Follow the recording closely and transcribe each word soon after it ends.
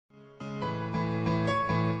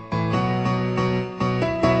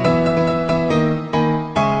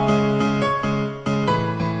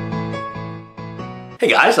Hey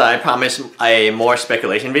guys, I promised a more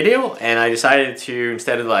speculation video, and I decided to,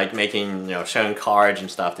 instead of like making, showing cards and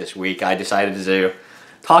stuff this week, I decided to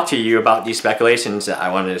talk to you about these speculations that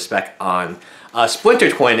I wanted to spec on. Splinter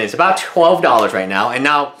Twin is about $12 right now, and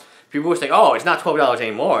now people will say, oh, it's not $12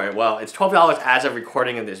 anymore. Well, it's $12 as of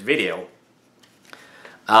recording of this video.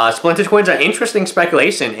 Splinter Twin's an interesting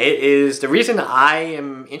speculation. It is, the reason I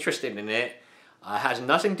am interested in it has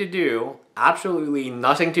nothing to do, absolutely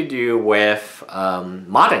nothing to do with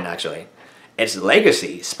Modern, actually. It's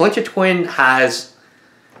Legacy. Splinter Twin has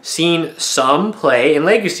seen some play in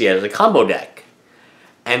Legacy as a combo deck.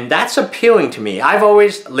 And that's appealing to me. I've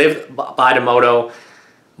always lived by the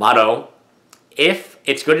motto, if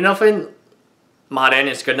it's good enough in Modern,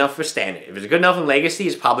 it's good enough for Standard. If it's good enough in Legacy,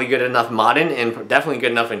 it's probably good enough in Modern, and definitely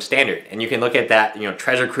good enough in Standard. And you can look at that,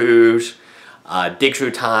 Treasure Cruise, Dig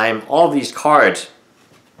Through Time, all of these cards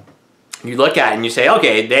you look at and you say,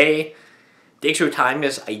 okay, Dig Through Time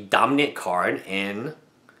is a dominant card in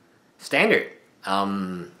Standard.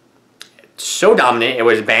 So dominant it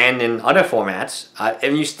was banned in other formats.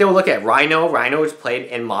 And you still look at Rhino. Rhino is played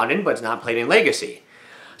in Modern, but it's not played in Legacy.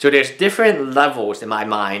 So there's different levels in my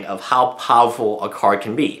mind of how powerful a card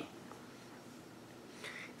can be.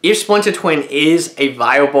 If Splinter Twin is a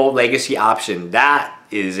viable Legacy option, that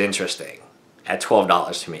is interesting at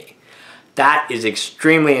 $12 to me. That is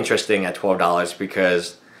extremely interesting at $12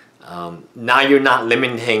 because now you're not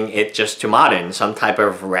limiting it just to Modern, some type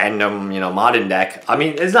of random, Modern deck. I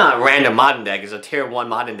mean, it's not a random Modern deck, it's a tier 1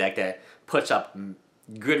 Modern deck that puts up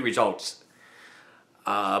good results.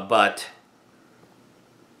 But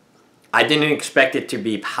I didn't expect it to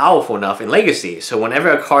be powerful enough in Legacy. So whenever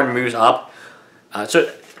a card moves up, so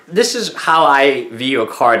this is how I view a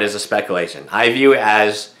card as a speculation. I view it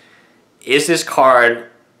as, is this card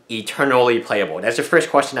eternally playable? That's the first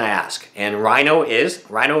question I ask. And Rhino is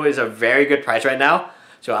a very good price right now.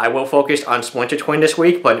 So I will focus on Splinter Twin this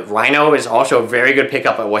week, but Rhino is also a very good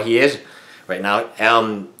pickup at what he is right now.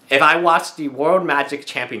 If I watch the World Magic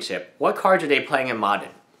Championship, what cards are they playing in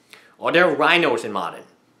Modern? Are there Rhinos in Modern?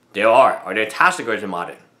 There are. Are there Tassigars in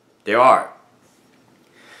Modern? There are.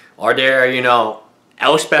 Are there,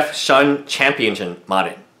 Elspeth Sun Champions in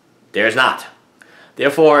Modern? There's not.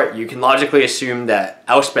 Therefore, you can logically assume that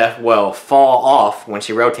Elspeth will fall off when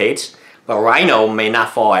she rotates, but Rhino may not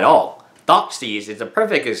fall at all. Thoughtseize is a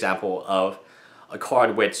perfect example of a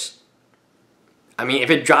card which, I mean, if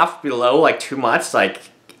it drops below like too much,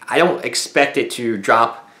 I don't expect it to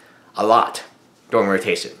drop a lot during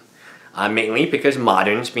rotation. Mainly because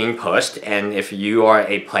Modern's being pushed, and if you are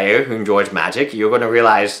a player who enjoys Magic, you're going to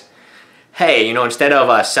realize, hey, instead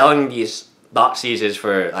of selling these Thoughtseizes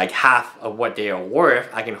for like half of what they are worth,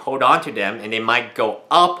 I can hold on to them and they might go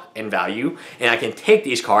up in value, and I can take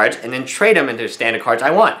these cards and then trade them into the standard cards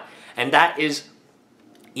I want. And that is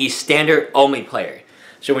a standard only player.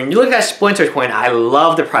 So when you look at Splinter Twin, I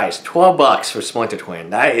love the price, 12 bucks for Splinter Twin.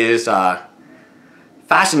 That is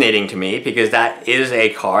fascinating to me because that is a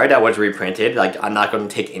card that was reprinted. Like, I'm not going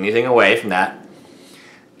to take anything away from that.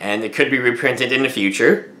 And it could be reprinted in the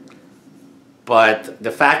future. But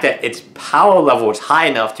the fact that its power level is high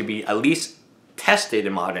enough to be at least tested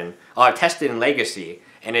in Modern, or tested in Legacy,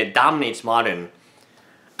 and it dominates Modern,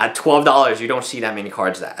 at $12 you don't see that many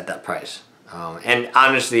cards at that price. And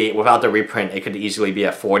honestly, without the reprint, it could easily be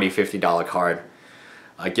a $40, $50 card,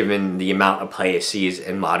 given the amount of play it sees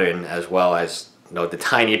in Modern, as well as the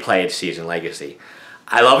tiny play it sees in Legacy.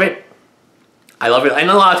 I love it. I love it. And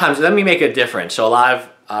a lot of times, let me make a difference. So a lot of,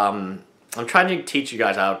 I'm trying to teach you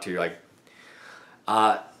guys how to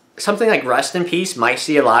something like Rest in Peace might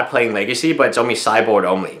see a lot playing Legacy, but it's only sideboard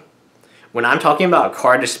only. When I'm talking about a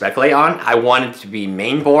card to speculate on, I want it to be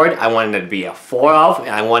main board, I want it to be a 4-of,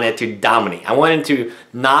 and I want it to dominate. I want it to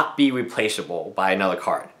not be replaceable by another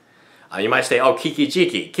card. You might say, oh,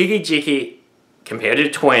 Kiki-Jiki. Kiki-Jiki, compared to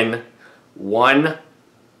Twin, 1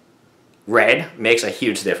 red makes a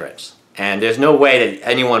huge difference. And there's no way that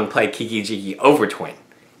anyone played Kiki-Jiki over Twin.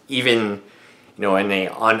 Even in an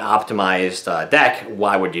unoptimized deck,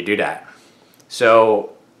 why would you do that?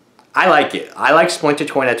 So I like it. I like Splinter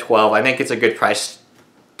Twin at 12. I think it's a good price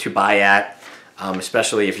to buy at,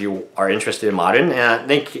 especially if you are interested in Modern. And I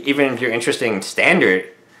think even if you're interested in Standard,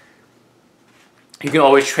 you can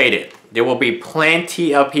always trade it. There will be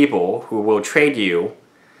plenty of people who will trade you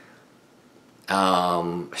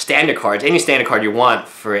standard cards, any standard card you want,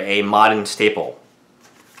 for a Modern staple.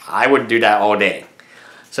 I would do that all day.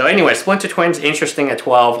 So anyway, Splinter Twin's interesting at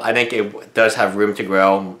 12. I think it does have room to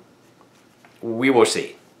grow. We will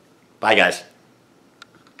see. Bye, guys.